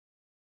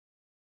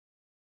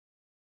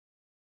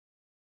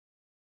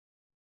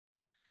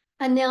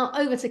And now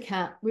over to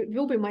Kat. We've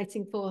all been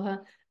waiting for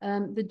her.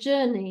 The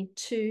journey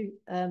to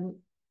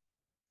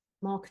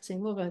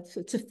marketing,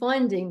 to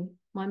finding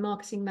my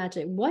marketing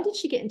magic. Why did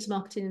she get into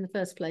marketing in the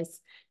first place?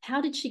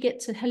 How did she get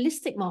to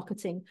holistic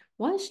marketing?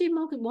 Why is she in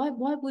marketing?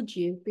 Why would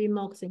you be in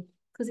marketing?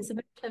 Because it's a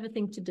very clever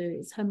thing to do.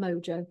 It's her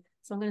mojo.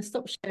 So I'm going to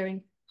stop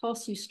sharing,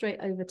 pass you straight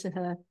over to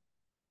her,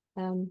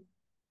 and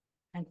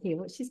hear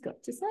what she's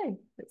got to say.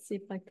 Let's see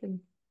if I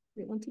can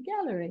put it onto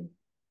gallery.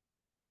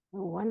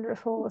 Oh,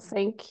 wonderful.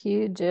 Thank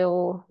you,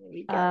 Jill. There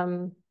we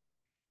go.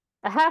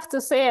 I have to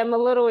say I'm a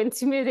little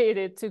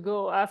intimidated to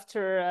go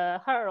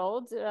after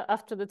Harold,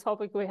 after the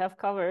topic we have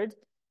covered.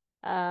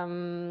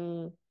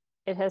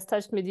 It has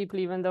touched me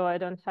deeply, even though I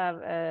don't have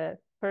a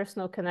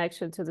personal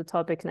connection to the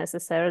topic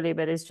necessarily,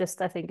 but it's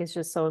just, I think it's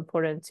just so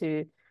important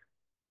to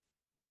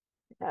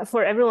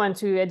for everyone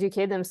to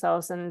educate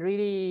themselves and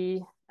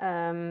really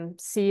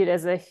see it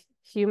as a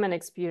human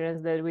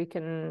experience that we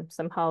can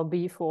somehow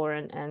be for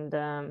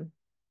and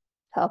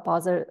help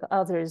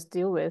others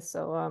deal with.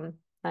 So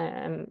I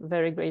am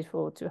very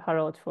grateful to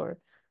Harold for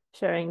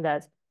sharing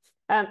that.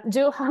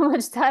 Jill, how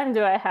much time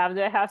do I have?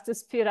 Do I have to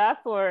speed up,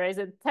 or is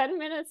it 10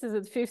 minutes? Is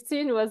it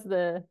 15? What's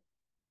the...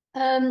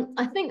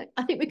 I think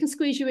we can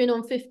squeeze you in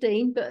on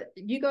 15, but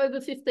you go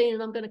over 15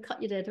 and I'm going to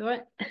cut you dead, all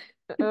right?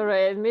 All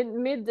right,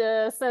 mid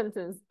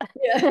sentence.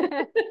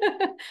 Yeah.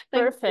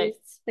 Perfect.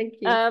 Thank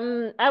you.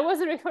 I was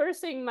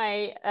rehearsing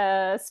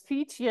my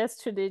speech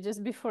yesterday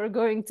just before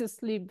going to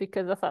sleep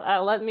because I thought,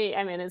 I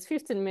mean, it's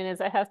 15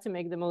 minutes. I have to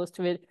make the most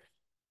of it.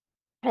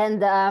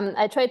 And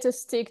I tried to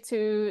stick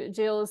to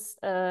Jill's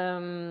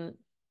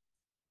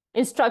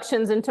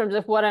instructions in terms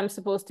of what I'm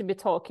supposed to be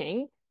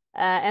talking.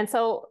 And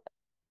so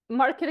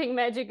marketing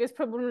magic is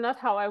probably not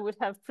how I would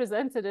have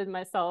presented it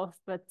myself,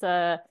 but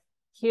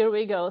here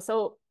we go.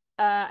 So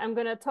I'm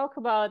going to talk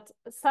about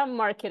some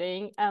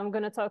marketing. I'm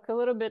going to talk a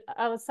little bit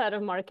outside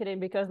of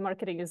marketing because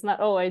marketing is not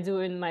all I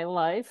do in my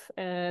life,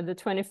 the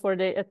 24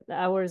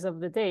 hours of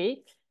the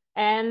day.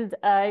 And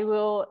I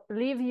will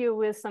leave you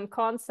with some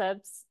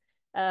concepts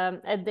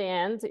at the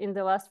end in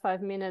the last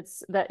 5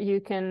 minutes that you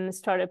can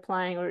start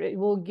applying, or it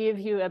will give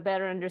you a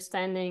better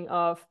understanding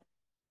of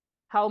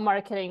how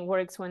marketing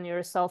works when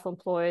you're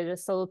self-employed, a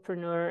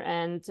solopreneur,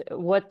 and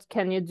what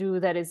can you do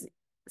that is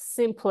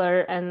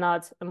simpler and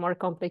not more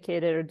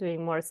complicated or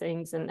doing more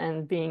things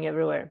and being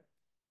everywhere.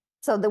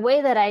 So the way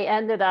that I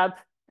ended up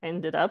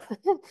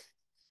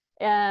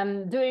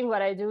doing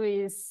what I do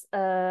is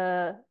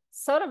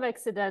sort of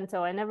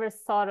accidental. I never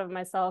thought of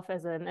myself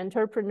as an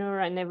entrepreneur.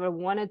 I never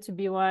wanted to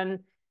be one.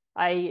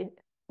 I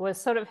was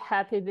sort of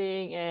happy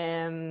being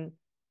an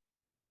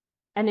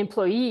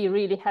employee,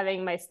 really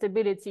having my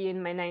stability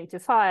in my 9 to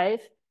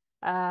 5.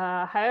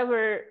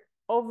 However,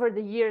 over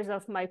the years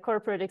of my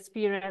corporate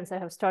experience, I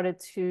have started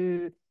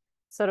to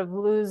sort of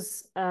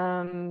lose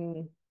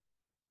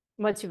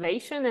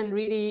motivation and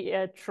really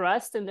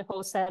trust in the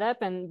whole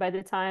setup. And by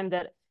the time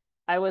that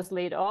I was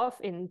laid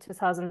off in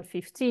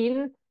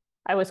 2015,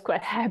 I was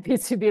quite happy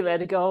to be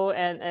let go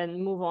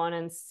and move on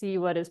and see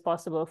what is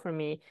possible for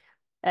me.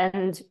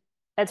 And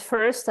at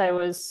first, I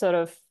was sort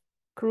of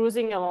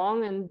cruising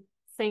along and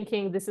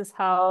thinking this is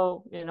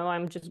how,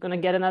 I'm just going to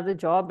get another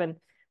job. And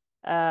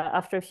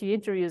after a few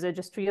interviews, I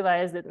just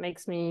realized it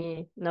makes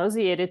me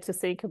nauseated to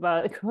think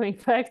about going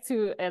back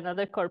to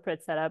another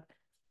corporate setup.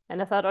 And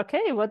I thought,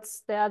 okay,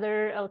 what's the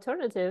other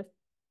alternative?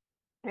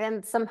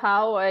 And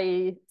somehow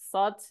I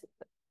thought,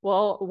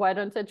 well, why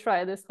don't I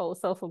try this whole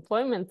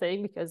self-employment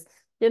thing? Because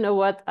you know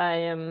what, I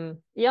am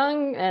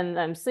young and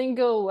I'm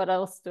single. What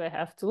else do I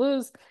have to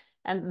lose?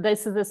 And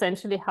this is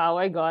essentially how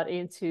I got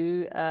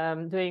into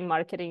doing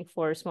marketing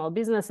for small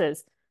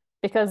businesses,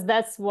 because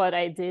that's what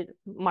I did.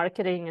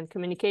 Marketing and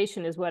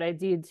communication is what I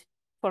did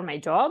for my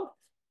job.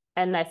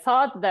 And I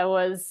thought that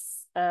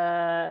was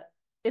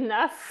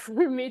enough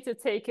for me to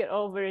take it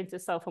over into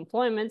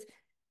self-employment,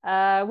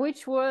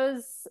 which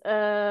was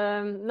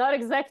not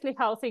exactly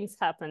how things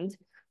happened.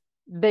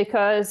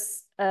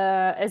 Because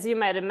as you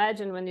might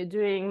imagine, when you're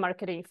doing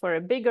marketing for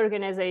a big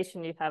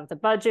organization, you have the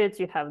budget,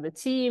 you have the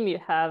team, you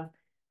have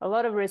a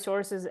lot of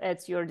resources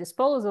at your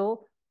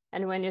disposal.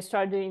 And when you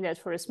start doing that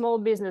for a small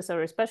business,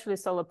 or especially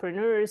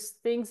solopreneurs,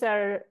 things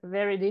are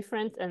very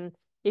different. And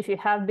if you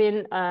have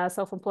been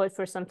self-employed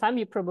for some time,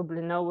 you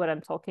probably know what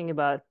I'm talking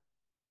about.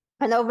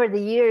 And over the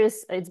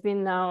years, it's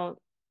been now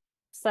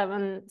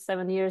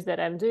seven years that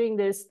I'm doing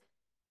this.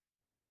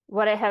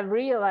 What I have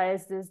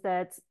realized is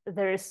that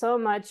there is so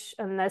much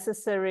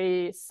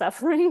unnecessary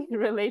suffering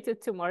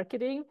related to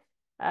marketing,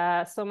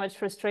 so much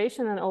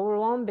frustration and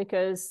overwhelm,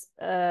 because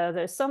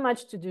there's so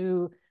much to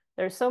do.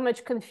 There's so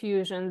much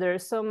confusion.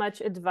 There's so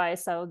much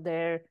advice out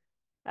there.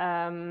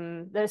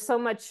 There's so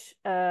much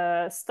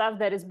stuff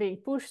that is being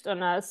pushed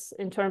on us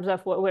in terms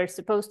of what we're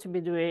supposed to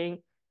be doing.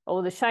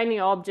 All the shiny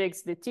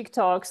objects, the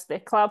TikToks, the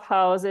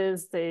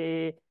clubhouses,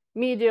 the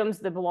mediums,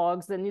 the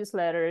blogs, the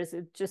newsletters.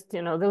 It just,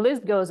 the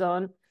list goes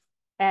on.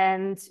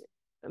 And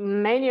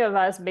many of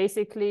us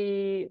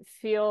basically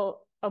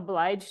feel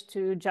obliged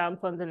to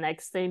jump on the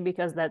next thing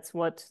because that's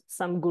what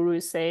some guru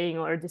is saying,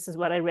 or this is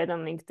what I read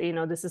on LinkedIn,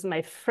 or this is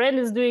my friend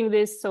is doing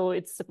this, so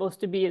it's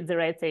supposed to be the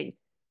right thing.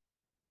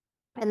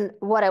 And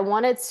what I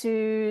wanted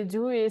to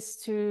do is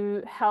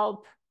to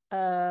help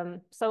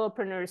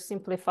solopreneurs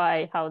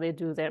simplify how they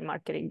do their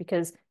marketing,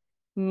 because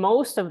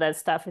most of that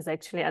stuff is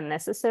actually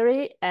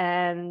unnecessary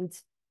and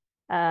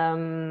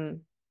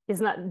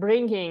is not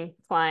bringing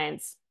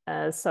clients.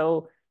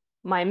 So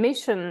my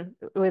mission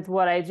with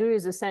what I do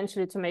is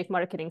essentially to make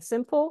marketing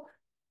simple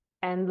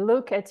and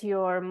look at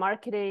your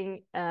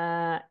marketing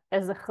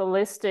as a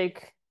holistic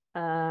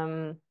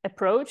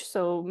approach.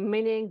 So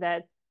meaning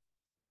that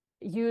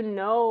you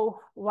know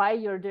why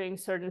you're doing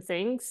certain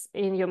things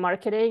in your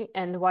marketing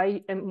and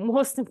why, and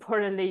most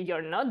importantly,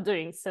 you're not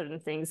doing certain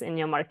things in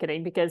your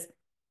marketing, because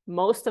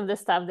most of the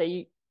stuff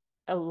that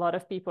a lot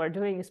of people are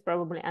doing is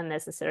probably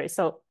unnecessary.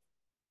 So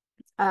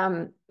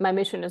my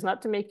mission is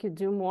not to make you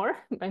do more.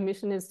 My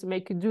mission is to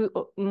make you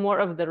do more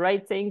of the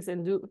right things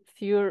and do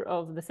fewer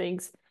of the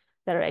things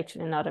that are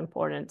actually not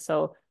important.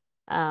 So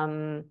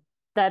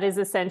that is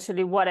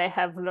essentially what I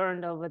have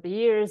learned over the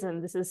years.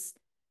 And this is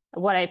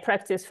what I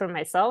practice for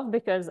myself,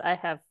 because I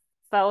have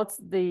felt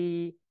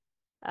the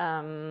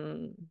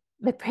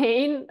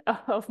pain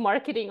of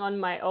marketing on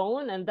my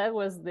own. And that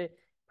was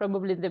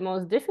probably the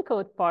most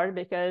difficult part,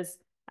 because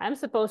I'm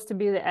supposed to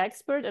be the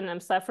expert and I'm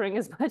suffering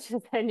as much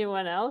as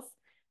anyone else.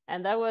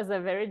 And that was a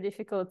very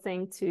difficult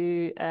thing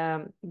to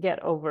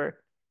get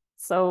over.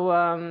 So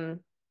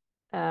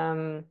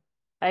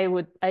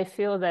I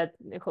feel that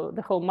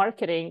the whole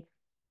marketing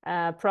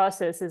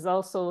process is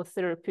also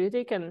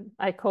therapeutic, and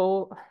I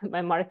call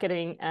my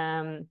marketing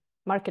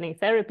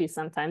therapy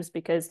sometimes,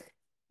 because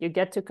you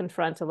get to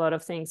confront a lot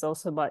of things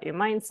also about your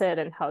mindset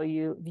and how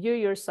you view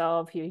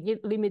yourself, your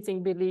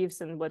limiting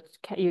beliefs, and what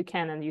you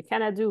can and you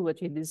cannot do,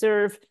 what you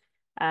deserve,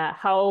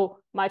 how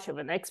much of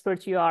an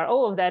expert you are.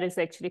 All of that is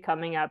actually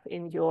coming up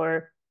in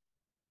your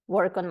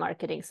work on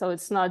marketing. So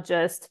it's not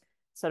just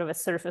sort of a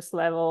surface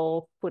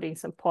level, putting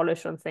some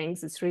polish on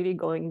things. It's really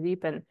going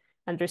deep and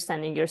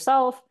understanding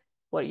yourself,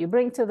 what you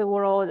bring to the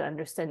world,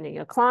 understanding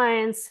your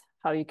clients,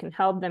 how you can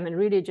help them, and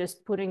really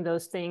just putting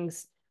those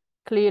things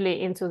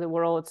clearly into the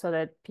world so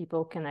that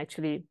people can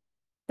actually,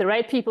 the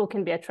right people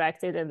can be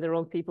attracted and the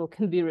wrong people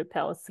can be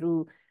repelled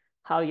through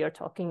how you're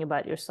talking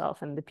about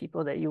yourself and the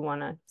people that you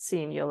want to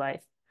see in your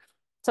life.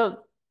 So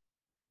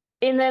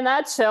in a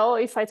nutshell,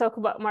 if I talk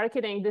about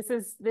marketing, this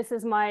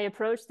is my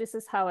approach. This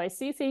is how I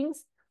see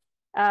things.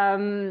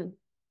 However,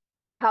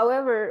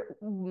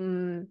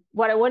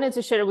 what I wanted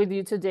to share with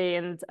you today,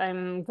 and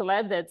I'm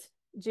glad that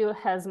Jill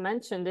has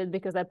mentioned it,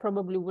 because I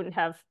probably wouldn't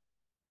have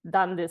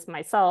done this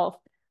myself.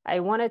 I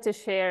wanted to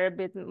share a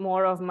bit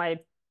more of my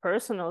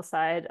personal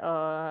side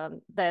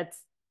that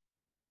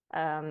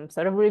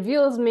sort of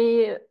reveals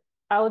me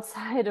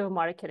outside of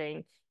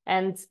marketing.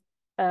 And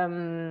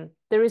the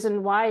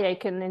reason why I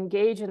can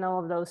engage in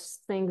all of those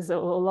things, a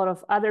lot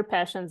of other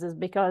passions, is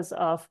because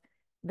of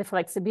the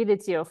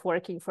flexibility of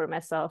working for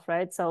myself,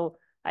 right? So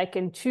I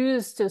can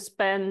choose to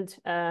spend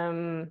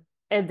a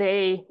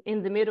day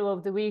in the middle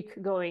of the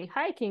week going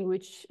hiking,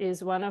 which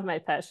is one of my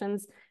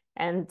passions.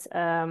 And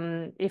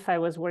if I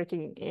was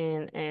working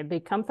in a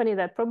big company,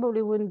 that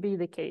probably wouldn't be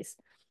the case.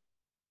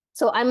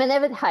 So I'm an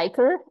avid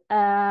hiker,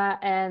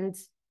 and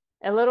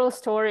a little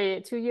story.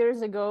 2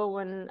 years ago,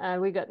 when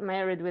we got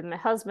married with my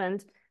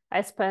husband,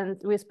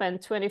 we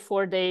spent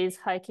 24 days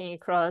hiking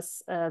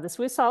across the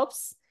Swiss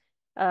Alps,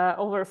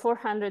 over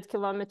 400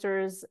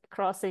 kilometers,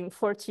 crossing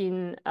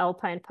 14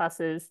 alpine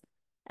passes,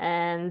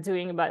 and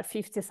doing about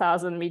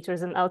 50,000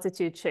 meters in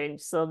altitude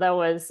change. So that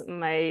was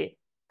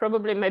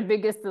probably my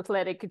biggest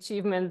athletic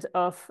achievement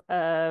of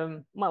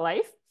my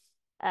life.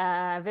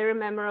 Very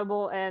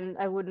memorable, and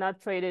I would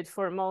not trade it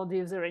for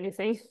Maldives or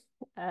anything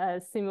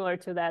similar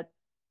to that.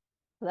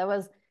 That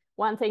was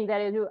one thing that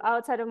I do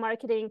outside of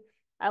marketing.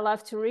 I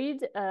love to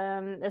read,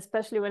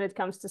 especially when it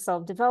comes to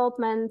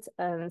self-development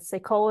and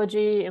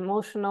psychology,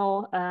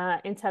 emotional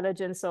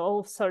intelligence, so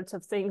all sorts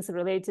of things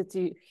related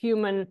to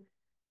human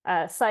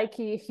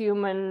psyche,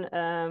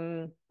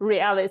 human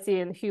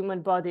reality, and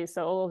human body.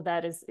 So all of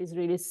that is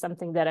really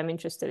something that I'm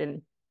interested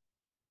in.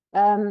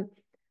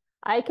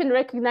 I can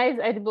recognize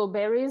edible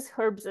berries,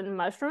 herbs, and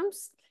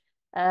mushrooms.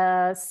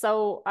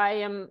 So I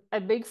am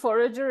a big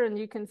forager, and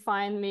you can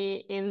find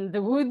me in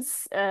the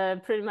woods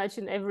pretty much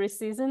in every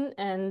season.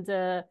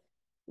 And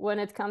when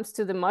it comes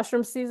to the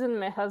mushroom season,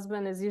 my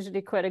husband is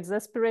usually quite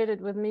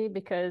exasperated with me,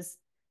 because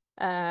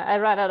I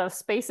run out of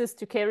spaces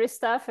to carry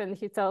stuff, and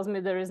he tells me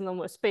there is no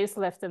more space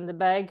left in the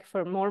bag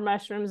for more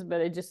mushrooms, but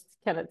I just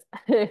cannot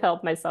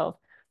help myself.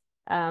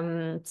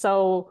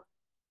 So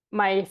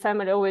my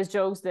family always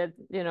jokes that,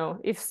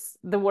 if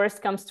the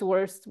worst comes to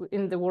worst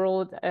in the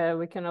world,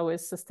 we can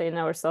always sustain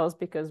ourselves,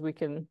 because we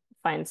can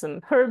find some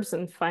herbs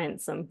and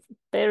find some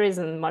berries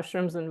and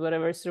mushrooms and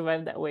whatever,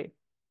 survive that way.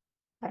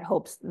 I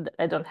hope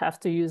I don't have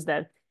to use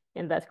that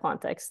in that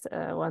context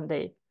one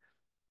day.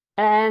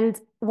 And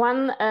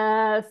one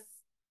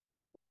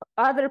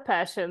other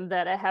passion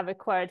that I have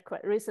acquired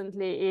quite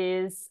recently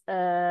is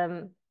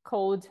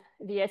called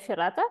Via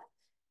Ferrata,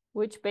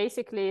 which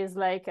basically is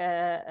like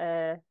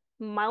a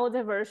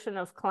milder version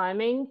of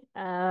climbing,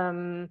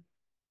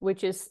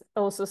 which is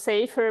also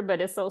safer, but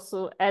it's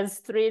also as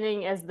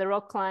thrilling as the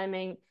rock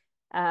climbing.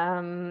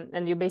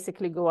 And you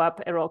basically go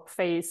up a rock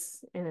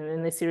face in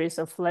a series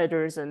of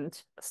ladders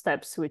and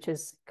steps, which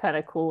is kind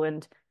of cool.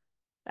 And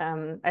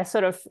I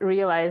sort of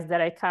realized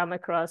that I come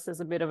across as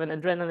a bit of an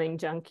adrenaline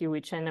junkie,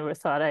 which I never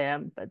thought I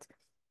am, but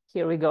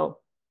here we go.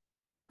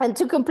 And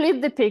to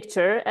complete the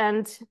picture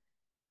and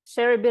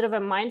share a bit of a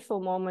mindful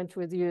moment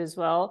with you as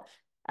well,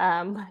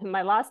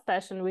 my last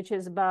passion, which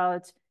is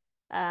about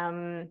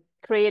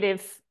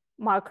creative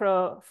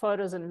macro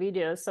photos and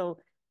videos. So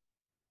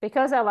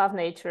because I love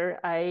nature,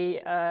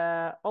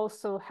 I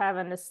also have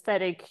an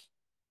aesthetic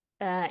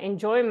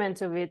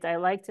enjoyment of it. I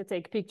like to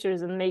take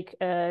pictures and make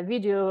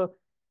video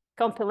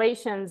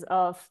compilations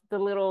of the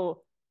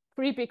little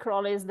creepy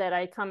crawlies that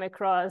I come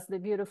across, the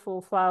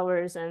beautiful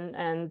flowers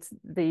and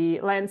the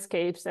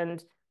landscapes.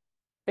 And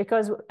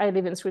because I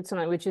live in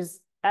Switzerland, which is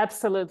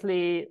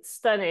absolutely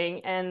stunning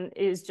and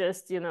is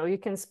just, you know, you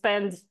can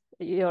spend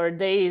your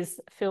days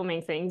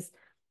filming things.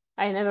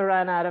 I never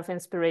run out of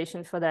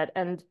inspiration for that.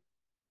 And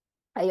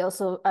I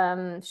also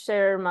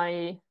share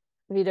my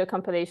video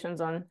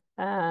compilations on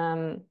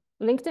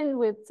LinkedIn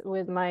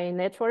with my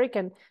network.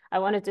 And I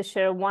wanted to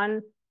share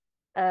one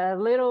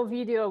little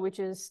video, which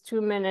is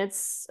 2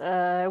 minutes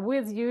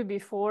with you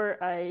before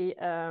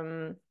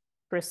I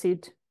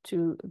proceed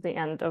to the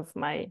end of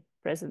my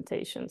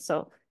presentation.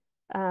 So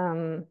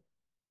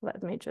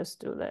let me just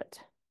do that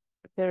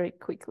very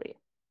quickly.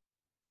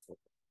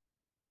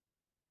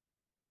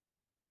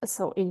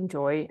 So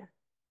enjoy.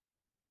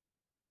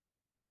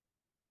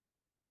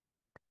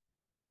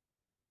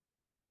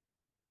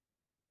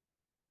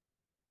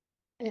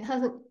 It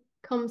hasn't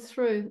come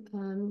through,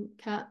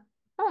 Kat.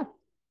 Oh,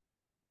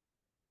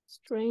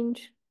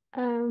 strange.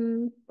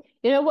 You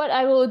know what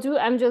I will do?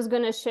 I'm just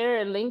going to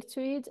share a link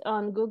to it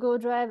on Google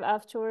Drive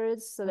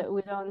afterwards so that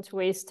we don't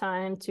waste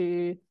time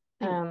to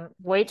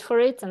wait for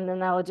it. And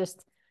then I'll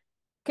just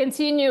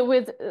continue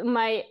with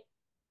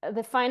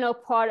the final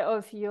part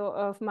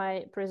of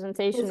my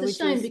presentation. It's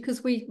a shame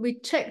because we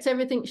checked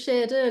everything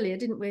shared earlier,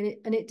 didn't we?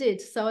 And it did.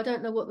 So I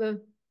don't know what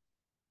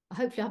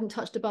hopefully I haven't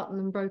touched a button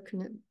and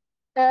broken it.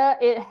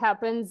 It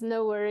happens,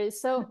 no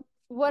worries. So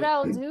what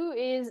I'll do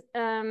is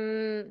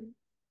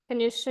can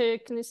you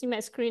see my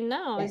screen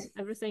now? Yes.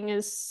 Everything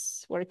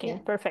is working. Yeah.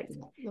 Perfect.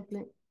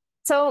 Lovely.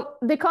 So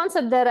the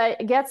concept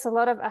that gets a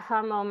lot of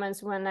aha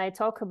moments when I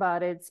talk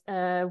about it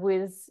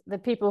with the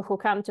people who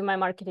come to my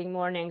marketing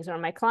mornings or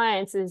my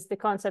clients is the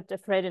concept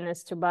of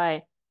readiness to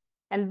buy.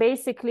 And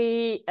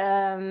basically,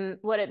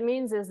 what it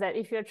means is that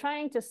if you're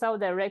trying to sell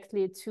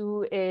directly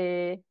to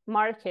a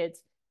market,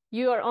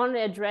 you are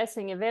only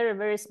addressing a very,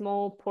 very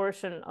small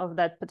portion of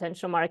that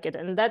potential market.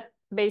 And that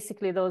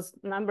basically those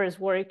numbers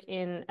work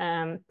in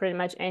pretty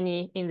much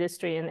any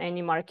industry and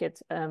any market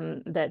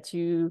that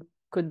you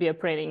could be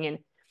operating in.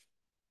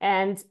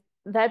 And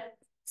that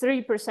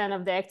 3%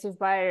 of the active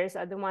buyers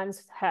are the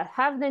ones that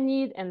have the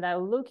need and are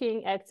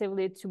looking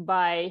actively to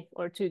buy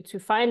or to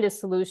find a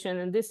solution.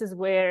 And this is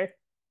where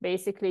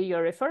basically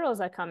your referrals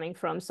are coming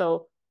from.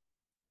 So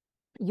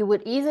you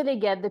would easily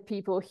get the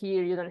people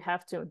here. You don't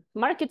have to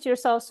market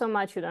yourself so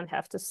much. You don't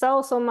have to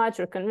sell so much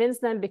or convince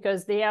them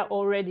because they are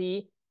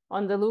already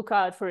on the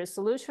lookout for a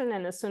solution.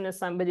 And as soon as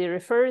somebody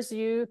refers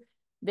you,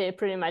 they're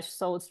pretty much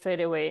sold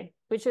straight away,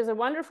 which is a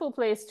wonderful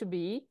place to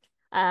be.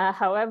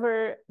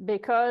 However,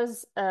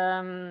 because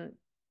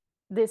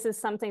this is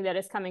something that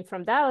is coming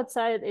from the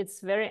outside,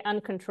 it's very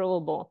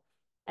uncontrollable.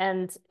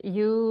 And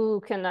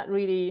you cannot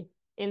really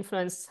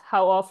influence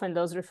how often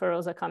those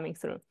referrals are coming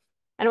through.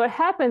 And what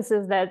happens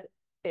is that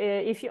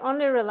if you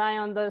only rely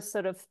on those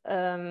sort of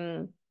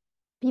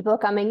people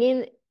coming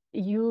in,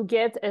 you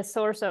get a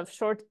source of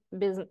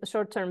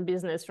short-term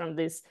business from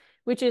this,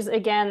 which is,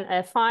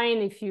 again, fine.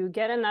 If you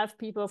get enough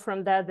people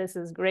from that, this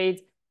is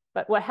great.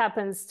 But what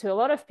happens to a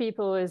lot of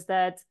people is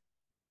that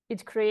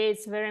it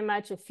creates very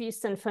much a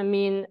feast and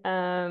famine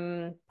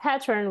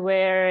pattern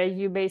where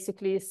you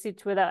basically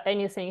sit without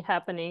anything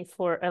happening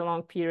for a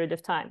long period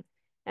of time.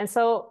 And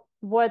so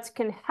what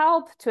can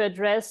help to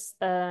address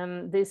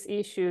this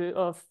issue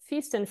of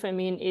feast and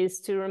famine is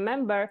to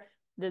remember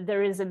that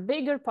there is a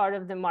bigger part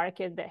of the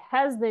market that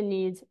has the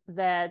need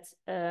that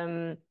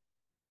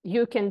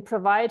you can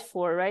provide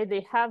for, right?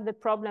 They have the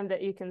problem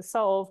that you can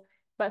solve,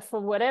 but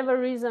for whatever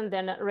reason,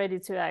 they're not ready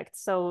to act.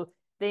 So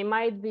they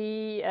might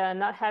be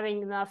not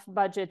having enough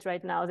budget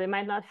right now. They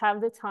might not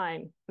have the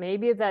time.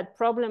 Maybe that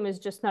problem is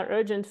just not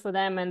urgent for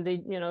them and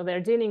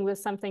they're dealing with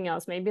something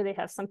else. Maybe they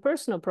have some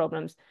personal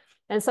problems.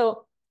 And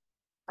so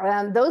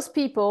those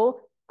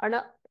people are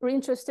not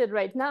interested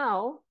right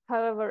now.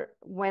 However,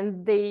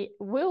 when they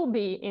will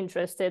be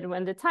interested,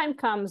 when the time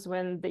comes,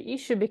 when the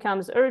issue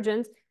becomes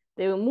urgent,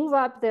 they will move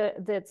up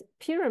that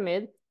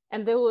pyramid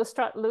and they will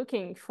start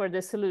looking for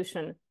the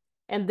solution.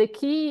 And the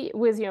key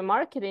with your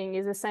marketing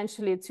is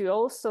essentially to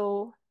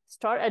also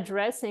start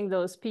addressing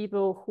those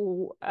people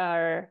who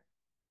are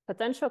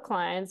potential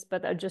clients,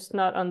 but are just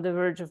not on the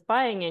verge of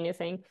buying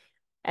anything,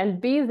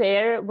 and be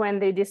there when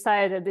they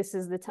decide that this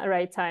is the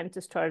right time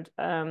to start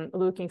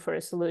looking for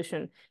a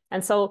solution.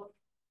 And so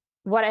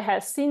what I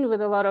have seen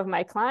with a lot of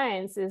my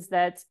clients is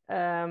that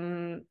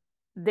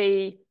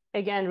they,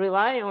 again,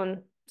 rely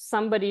on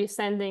somebody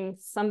sending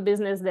some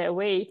business their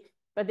way,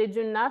 but they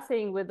do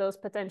nothing with those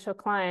potential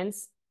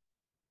clients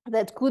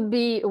that could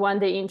be one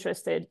day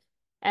interested.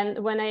 And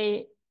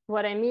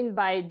what I mean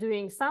by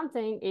doing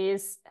something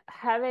is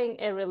having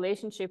a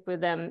relationship with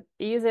them,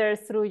 either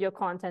through your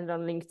content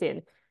on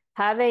LinkedIn,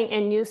 having a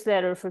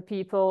newsletter for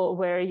people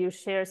where you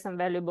share some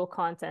valuable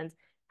content,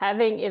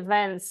 having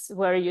events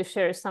where you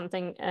share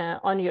something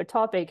on your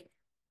topic.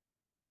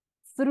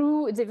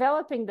 Through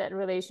developing that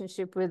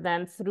relationship with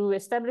them, through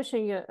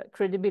establishing your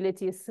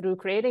credibility, through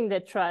creating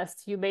that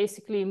trust, you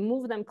basically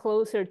move them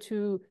closer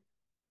to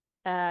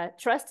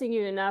trusting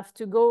you enough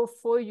to go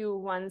for you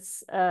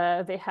once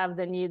they have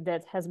the need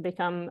that has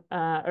become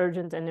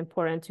urgent and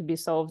important to be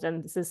solved.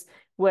 And this is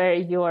where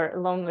your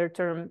longer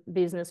term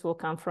business will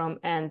come from,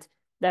 and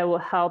that will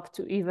help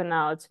to even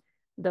out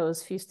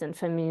those feast and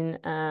famine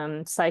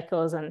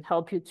cycles and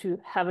help you to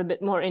have a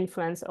bit more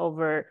influence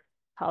over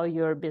how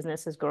your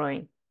business is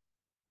growing.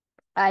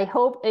 I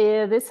hope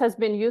this has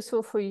been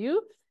useful for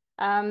you.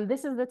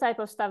 This is the type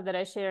of stuff that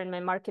I share in my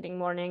marketing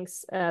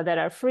mornings that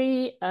are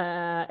free.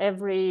 I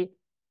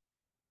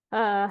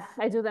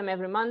do them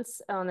every month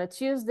on a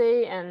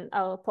Tuesday, and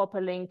I'll pop a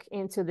link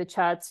into the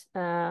chat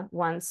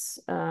once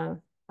I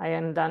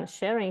am done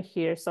sharing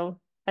here. So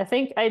I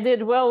think I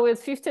did well with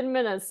 15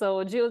 minutes,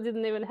 so Jill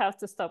didn't even have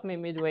to stop me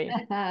midway.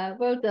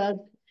 Well done.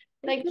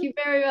 Thank you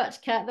very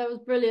much, Kat. That was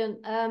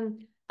brilliant.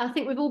 I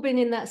think we've all been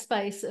in that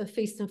space of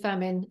feast and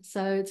famine.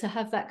 So to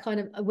have that kind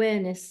of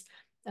awareness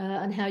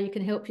and how you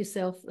can help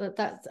yourself,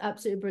 that's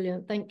absolutely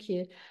brilliant. Thank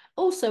you.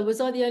 Also,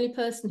 was I the only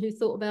person who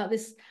thought about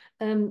this?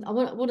 I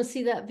want to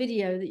see that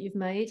video that you've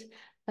made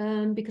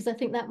because I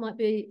think that might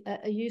be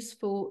a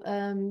useful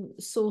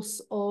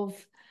source of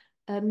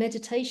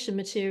meditation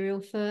material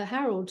for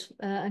Harold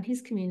and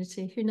his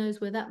community. Who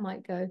knows where that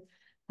might go?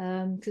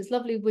 Because it's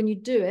lovely when you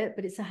do it,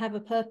 but it's to have a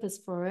purpose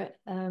for it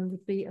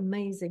would be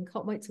amazing.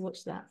 Can't wait to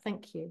watch that.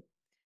 Thank you.